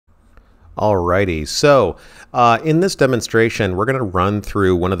Alrighty, so in this demonstration, we're going to run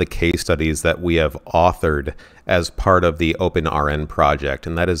through one of the case studies that we have authored as part of the OpenRN project,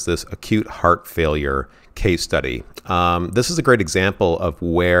 and that is this acute heart failure case study. This is a great example of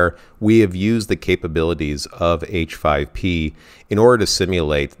where we have used the capabilities of H5P in order to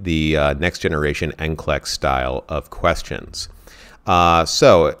simulate the next generation NCLEX style of questions.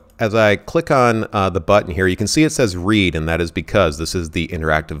 So as I click on the button here, you can see it says read, and that is because this is the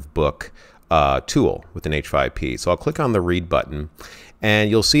interactive book tool within H5P. So I'll click on the read button,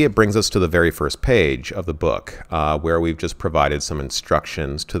 and you'll see it brings us to the very first page of the book where we've just provided some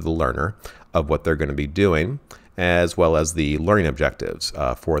instructions to the learner of what they're going to be doing, as well as the learning objectives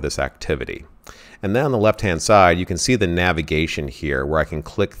for this activity. And then on the left-hand side, you can see the navigation here where I can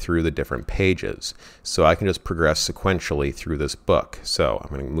click through the different pages. So I can just progress sequentially through this book. So I'm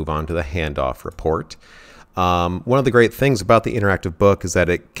going to move on to the handoff report. One of the great things about the interactive book is that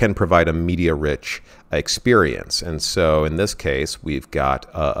it can provide a media-rich experience. And so in this case, we've got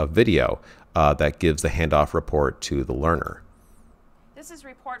a video that gives the handoff report to the learner. This is a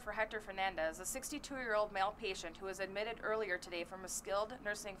report for Hector Fernandez, a 62-year-old male patient who was admitted earlier today from a skilled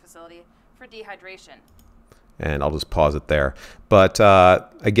nursing facility for dehydration. And I'll just pause it there. But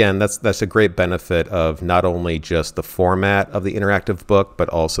again, that's a great benefit of not only just the format of the interactive book, but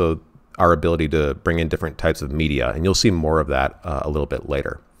also our ability to bring in different types of media. And you'll see more of that a little bit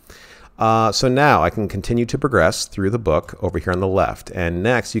later. So now I can continue to progress through the book over here on the left. And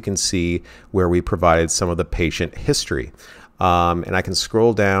next you can see where we provided some of the patient history. And I can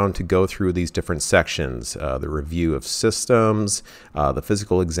scroll down to go through these different sections, the review of systems, the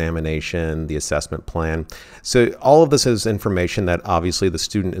physical examination, the assessment plan. So all of this is information that obviously the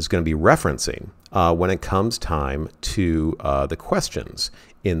student is going to be referencing when it comes time to the questions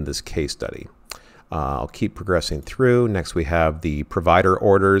in this case study. I'll keep progressing through. Next we have the provider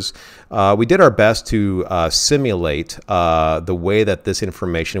orders. We did our best to simulate the way that this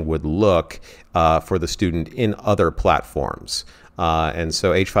information would look for the student in other platforms. And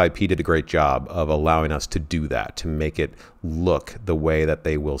so H5P did a great job of allowing us to do that, to make it look the way that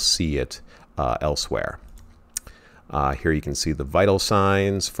they will see it elsewhere. Here you can see the vital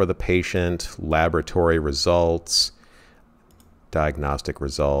signs for the patient, laboratory results, diagnostic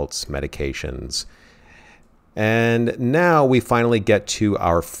results, medications. And now we finally get to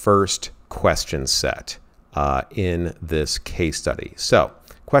our first question set in this case study. So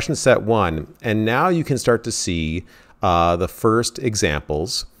question set 1, and now you can start to see the first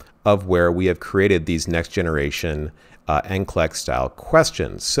examples of where we have created these next generation NCLEX style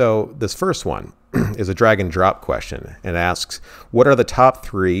questions. So this first one is a drag and drop question, and asks, what are the top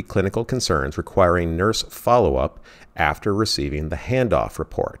 3 clinical concerns requiring nurse follow-up after receiving the handoff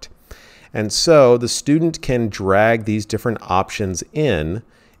report? And so the student can drag these different options in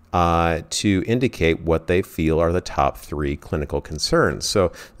to indicate what they feel are the top 3 clinical concerns.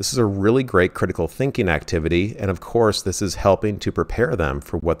 So this is a really great critical thinking activity, and of course this is helping to prepare them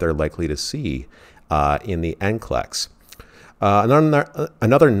for what they're likely to see in the NCLEX.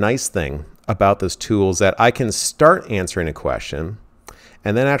 Another nice thing about this tool is that I can start answering a question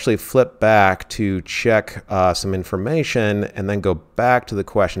and then actually flip back to check some information, and then go back to the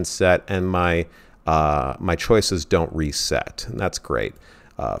question set, and my choices don't reset. And that's great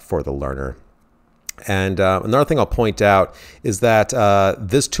for the learner. And another thing I'll point out is that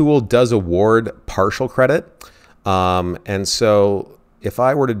this tool does award partial credit. And so if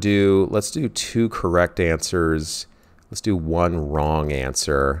I were to do, let's do 2 correct answers, let's do 1 wrong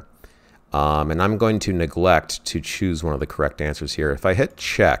answer. And I'm going to neglect to choose one of the correct answers here. If I hit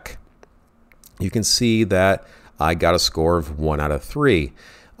check, you can see that I got a score of 1 out of 3.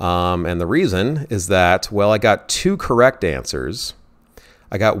 And the reason is that, well, I got 2 correct answers.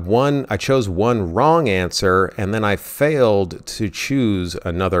 I chose 1 wrong answer, and then I failed to choose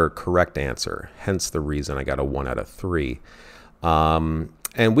another correct answer. Hence the reason I got a 1 out of 3. And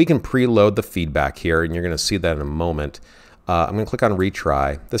we can preload the feedback here, and you're going to see that in a moment. I'm going to click on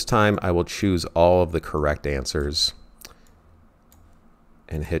retry. This time I will choose all of the correct answers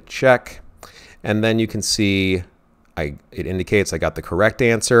and hit check. And then you can see it indicates I got the correct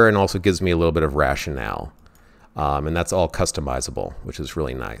answer, and also gives me a little bit of rationale. And that's all customizable, which is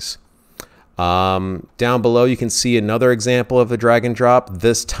really nice. Down below you can see another example of the drag and drop.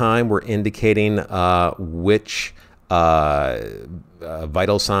 This time we're indicating which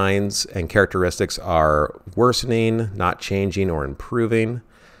vital signs and characteristics are worsening, not changing, or improving.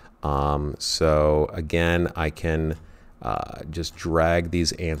 So again, I can just drag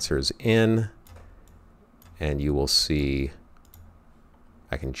these answers in, and you will see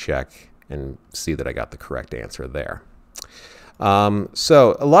I can check and see that I got the correct answer there.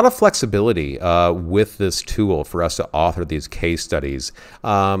 So a lot of flexibility with this tool for us to author these case studies.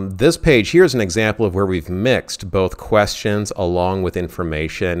 This page here is an example of where we've mixed both questions along with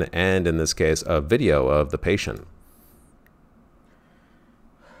information and, in this case, a video of the patient.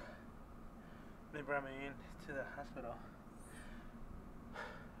 They brought me in to the hospital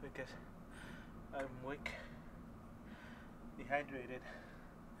because I'm weak, dehydrated.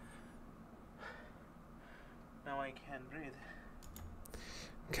 Now I can't breathe.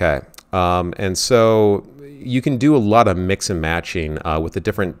 Okay, and so you can do a lot of mix and matching with the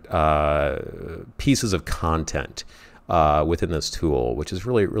different pieces of content within this tool, which is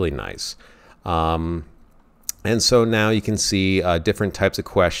really, really nice. And so now you can see different types of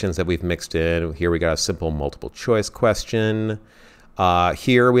questions that we've mixed in. Here we got a simple multiple choice question.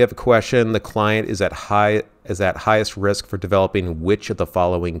 Here we have a question: the client is at highest risk for developing which of the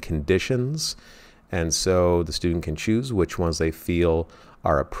following conditions? And so the student can choose which ones they feel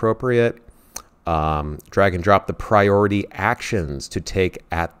are appropriate. Drag and drop the priority actions to take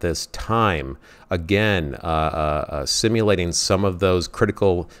at this time. Again, simulating some of those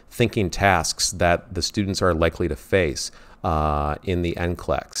critical thinking tasks that the students are likely to face in the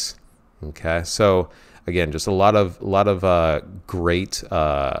NCLEX. Okay, so again, just a lot of great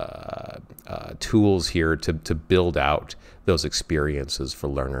tools here to build out those experiences for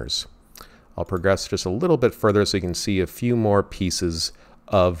learners. I'll progress just a little bit further so you can see a few more pieces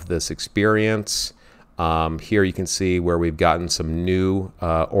of this experience. Here you can see where we've gotten some new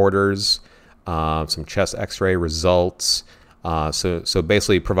orders, some chest x-ray results. So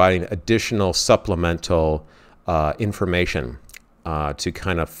basically providing additional supplemental information to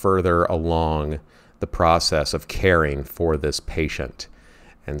kind of further along the process of caring for this patient.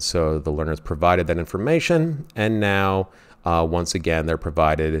 And so the learners provided that information, and now once again they're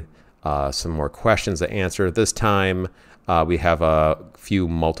provided some more questions to answer. This time we have a few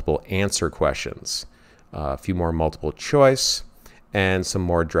multiple answer questions, a few more multiple choice, and some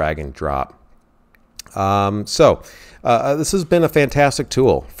more drag and drop. This has been a fantastic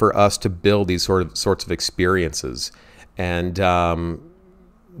tool for us to build these sorts of experiences. And another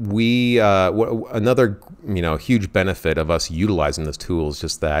huge benefit of us utilizing this tool is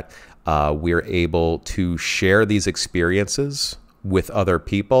just that we're able to share these experiences with other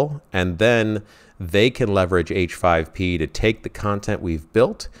people, and then they can leverage H5P to take the content we've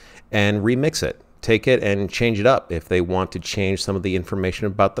built and remix it. Take it and change it up if they want to change some of the information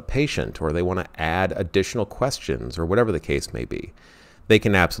about the patient, or they want to add additional questions, or whatever the case may be. They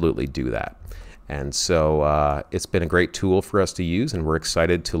can absolutely do that. And so it's been a great tool for us to use, and we're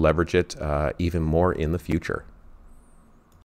excited to leverage it even more in the future.